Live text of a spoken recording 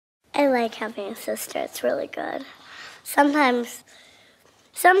I like having a sister. It's really good. Sometimes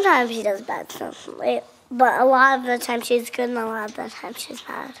she does bad stuff, but a lot of the time she's good and a lot of the time she's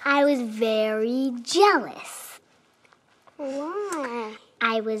bad. I was very jealous. Why?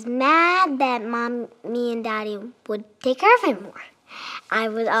 I was mad that Mommy and Daddy would take care of him more. I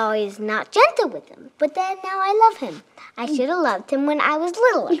was always not gentle with him, but then now I love him. I should have loved him when I was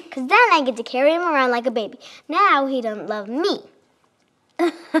littler, because then I get to carry him around like a baby. Now he doesn't love me.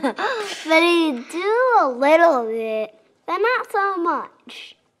 But you do a little bit, but not so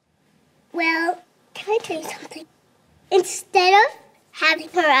much. Well, can I tell you something? Instead of having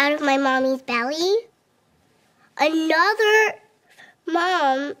her out of my mommy's belly, another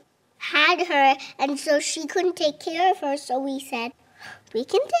mom had her, and so she couldn't take care of her, so we said, we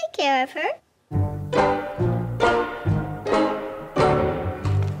can take care of her.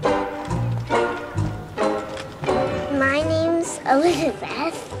 My name's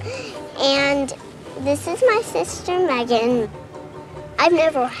Elizabeth, and this is my sister Megan. I've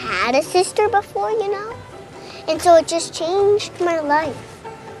never had a sister before, and so it just changed my life.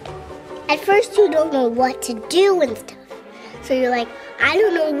 At first you don't know what to do and stuff, so you're like, I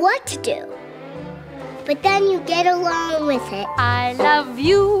don't know what to do. But then you get along with it. I love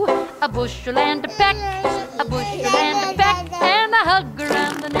you, a bushel and a peck, a bushel and a peck, and a hug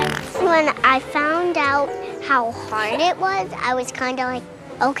around the neck. When I found out how hard it was, I was kind of like,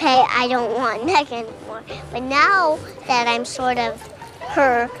 okay, I don't want Megan anymore. But now that I'm sort of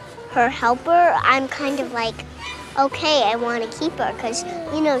her helper, I'm kind of like, okay, I want to keep her because,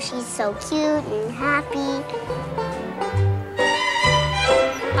 she's so cute and happy.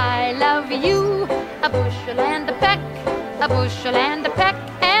 I love you, a bushel and a peck, a bushel and a peck,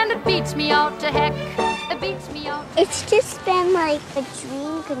 and it beats me all to heck. It beats me all. It's just been like a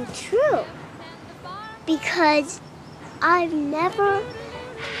dream come true because I've never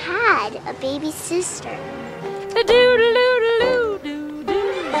had a baby sister. A doodle-doo.